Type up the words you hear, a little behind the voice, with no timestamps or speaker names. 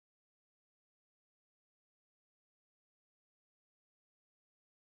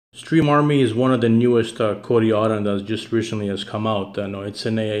Stream Army is one of the newest Kodi Add-on that just recently has come out. No, it's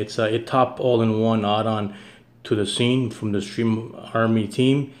a top all-in-one add-on to the scene from the Stream Army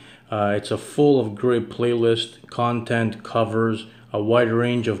team. It's a full of great playlist, content, covers, a wide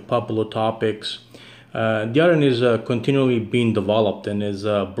range of popular topics. The add-on is continually being developed and is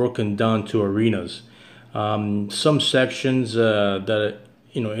broken down to arenas. Some sections that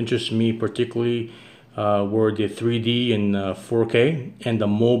interest me particularly were the 3D and 4K and the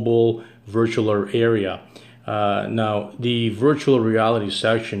mobile virtual area. Now, the virtual reality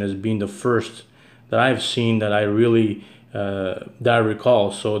section has been the first that I've seen that I really that I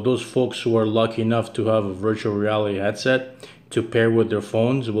recall. So those folks who are lucky enough to have a virtual reality headset to pair with their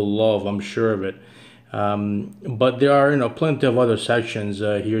phones will love, I'm sure of it. But there are plenty of other sections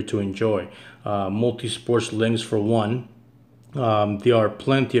here to enjoy. Multi-sports links for one. There are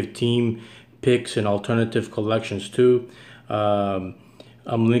plenty of team picks and alternative collections too. I'm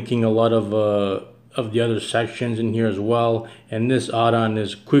linking a lot of the other sections in here as well, and this add-on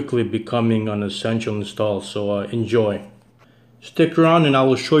is quickly becoming an essential install, so enjoy. Stick around and I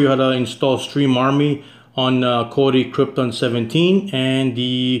will show you how to install Stream Army on Kodi Krypton 17 and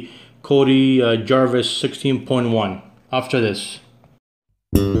the Kodi Jarvis 16.1 after this.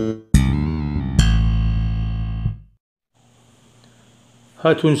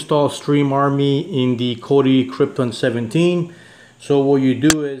 How to install Stream Army in the Kodi Krypton 17. So what you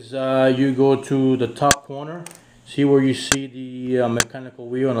do is you go to the top corner, see where you see the mechanical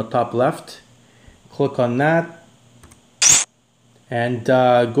wheel on the top left, click on that, and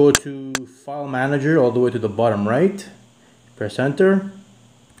go to File Manager all the way to the bottom right, press enter.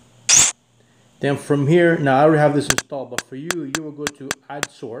 Then from here, now I already have this installed, but for you will go to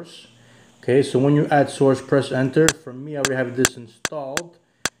Add Source. Okay, so when you add source, press enter. For me, I already have this installed.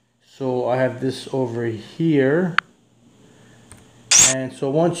 So I have this over here. And so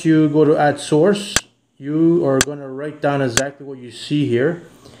once you go to add source, you are going to write down exactly what you see here.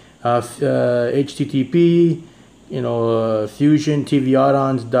 HTTP, Fusion, TV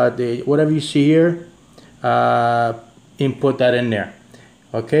Add-ons, whatever you see here, input that in there.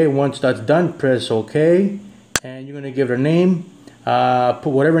 Okay, once that's done, press OK. And you're going to give it a name. Put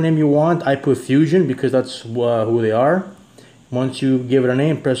whatever name you want. I put Fusion because that's who they are. Once you give it a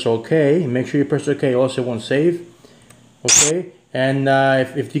name, press OK. Make sure you press OK. Also won't save. Okay. And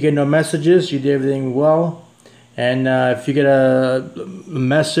if you get no messages, you did everything well. And if you get a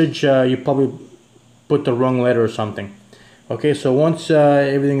message, you probably put the wrong letter or something. Okay. So once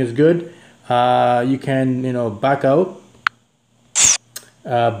everything is good, you can back out.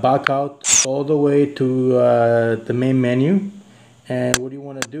 Back out all the way to the main menu. And what you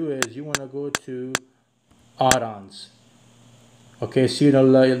want to do is you want to go to Add-ons. Okay, see the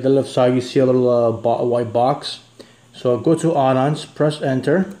left side, you see a little white box. So go to Add-ons, press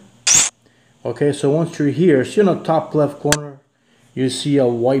enter. Okay, so once you're here, see on the top left corner, you see a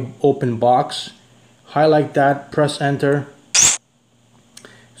white open box. Highlight that, press enter.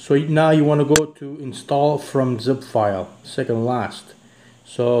 So now you want to go to install from zip file, second last.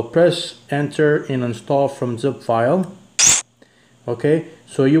 So press enter and install from zip file. Okay,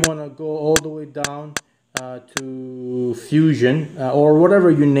 so you want to go all the way down to Fusion or whatever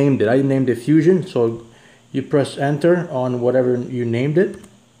you named it. I named it Fusion, so you press enter on whatever you named it.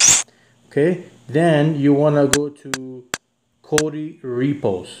 Okay, then you want to go to Kodi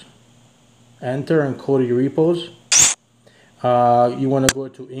Repos. Enter on Kodi Repos. You want to go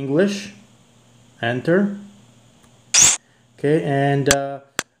to English. Enter. Okay, and go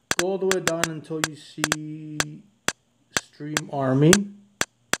all the way down until you see Stream Army.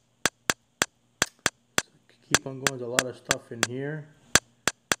 Keep on going, there's a lot of stuff in here.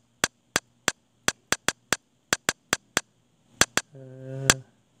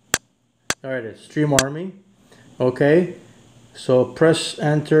 There it is, Stream Army. Okay, so press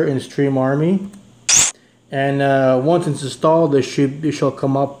enter in Stream Army. And once it's installed, it shall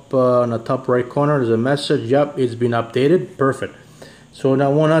come up on the top right corner. There's a message. Yep, it's been updated. Perfect. So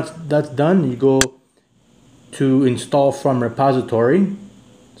now when that's done, you go to install from repository.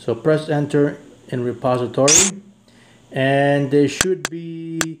 So press enter in repository, and there should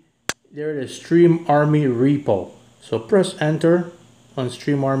be, there it is, Stream Army repo. So press enter on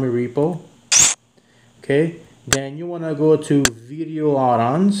Stream Army repo. Okay, then you want to go to video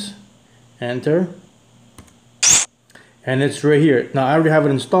add-ons, enter, and it's right here. Now I already have it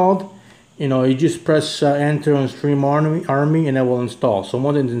installed. You just press enter on Stream Army and it will install. So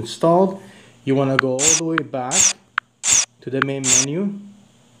once it's installed, you want to go all the way back to the main menu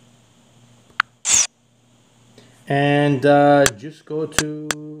and just go to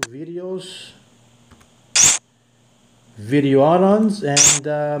videos, video add-ons,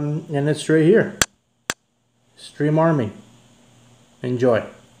 and it's right here, Stream Army. Enjoy.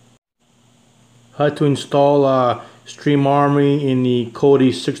 How to install Stream Army in the Kodi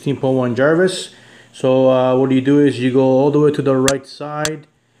 16.1 Jarvis. So what you do is you go all the way to the right side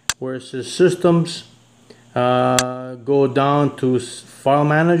where it says Systems, go down to File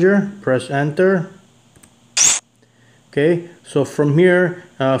Manager, press Enter. Okay, so from here,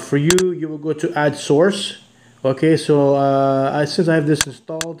 for you will go to Add Source. Okay, so since I have this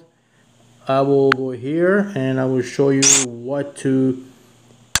installed, I will go here and I will show you what to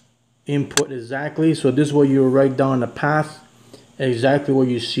input exactly. So this is where you write down the path, exactly what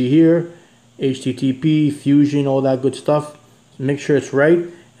you see here, HTTP, Fusion, all that good stuff. Make sure it's right.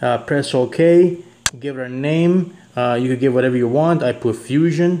 Press OK, give it a name. You can give whatever you want. I put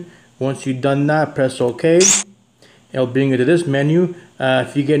Fusion. Once you've done that, press OK. It'll bring you to this menu.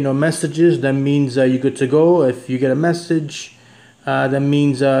 If you get no messages, that means you're good to go. If you get a message, that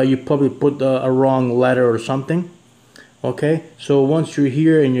means you probably put a wrong letter or something. Okay, so once you're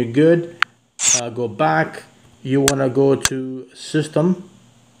here and you're good, go back. You want to go to System,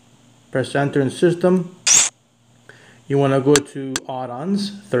 press Enter in System. You want to go to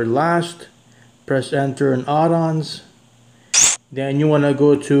Add-ons, third last, press Enter in Add-ons. Then you want to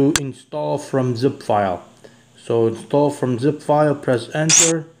go to Install from Zip File. So install from zip file, press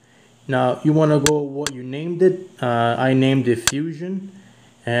Enter. Now you want to go what you named it. I named it Fusion,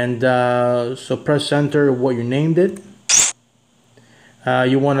 and so press Enter what you named it.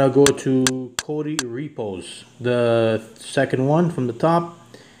 You want to go to Kodi Repos, the second one from the top.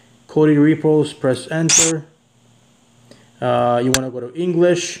 Kodi Repos, press Enter. You want to go to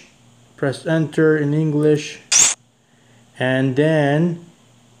English, press Enter in English, and then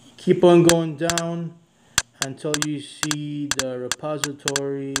keep on going down until you see the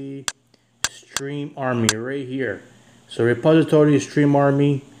repository Stream Army right here. So repository Stream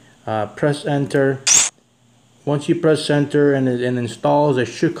Army, press Enter. Once you press Enter and it installs, it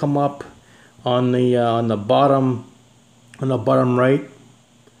should come up on the bottom right.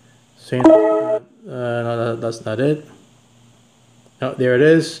 Saying no, that's not it. No, there it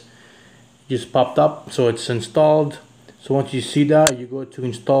is. It just popped up, so it's installed. So once you see that, you go to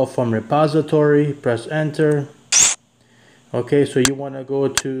Install from Repository, press Enter. Okay, so you want to go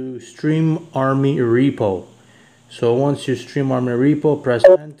to Stream Army Repo. So once you Stream Army Repo, press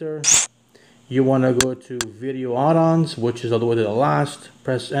Enter. You want to go to Video Add-ons, which is all the way to the last.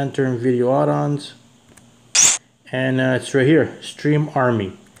 Press Enter in Video Add-ons. And it's right here, Stream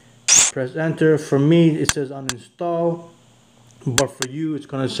Army. Press Enter. For me, it says uninstall, but for you, it's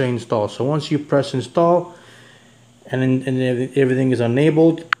going to say install. So once you press Install, and everything is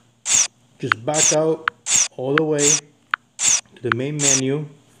enabled, just back out all the way to the main menu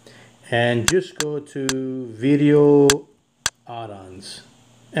and just go to Video Add-ons.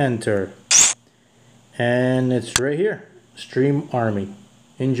 Enter. And it's right here, Stream Army.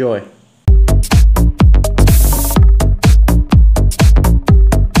 Enjoy.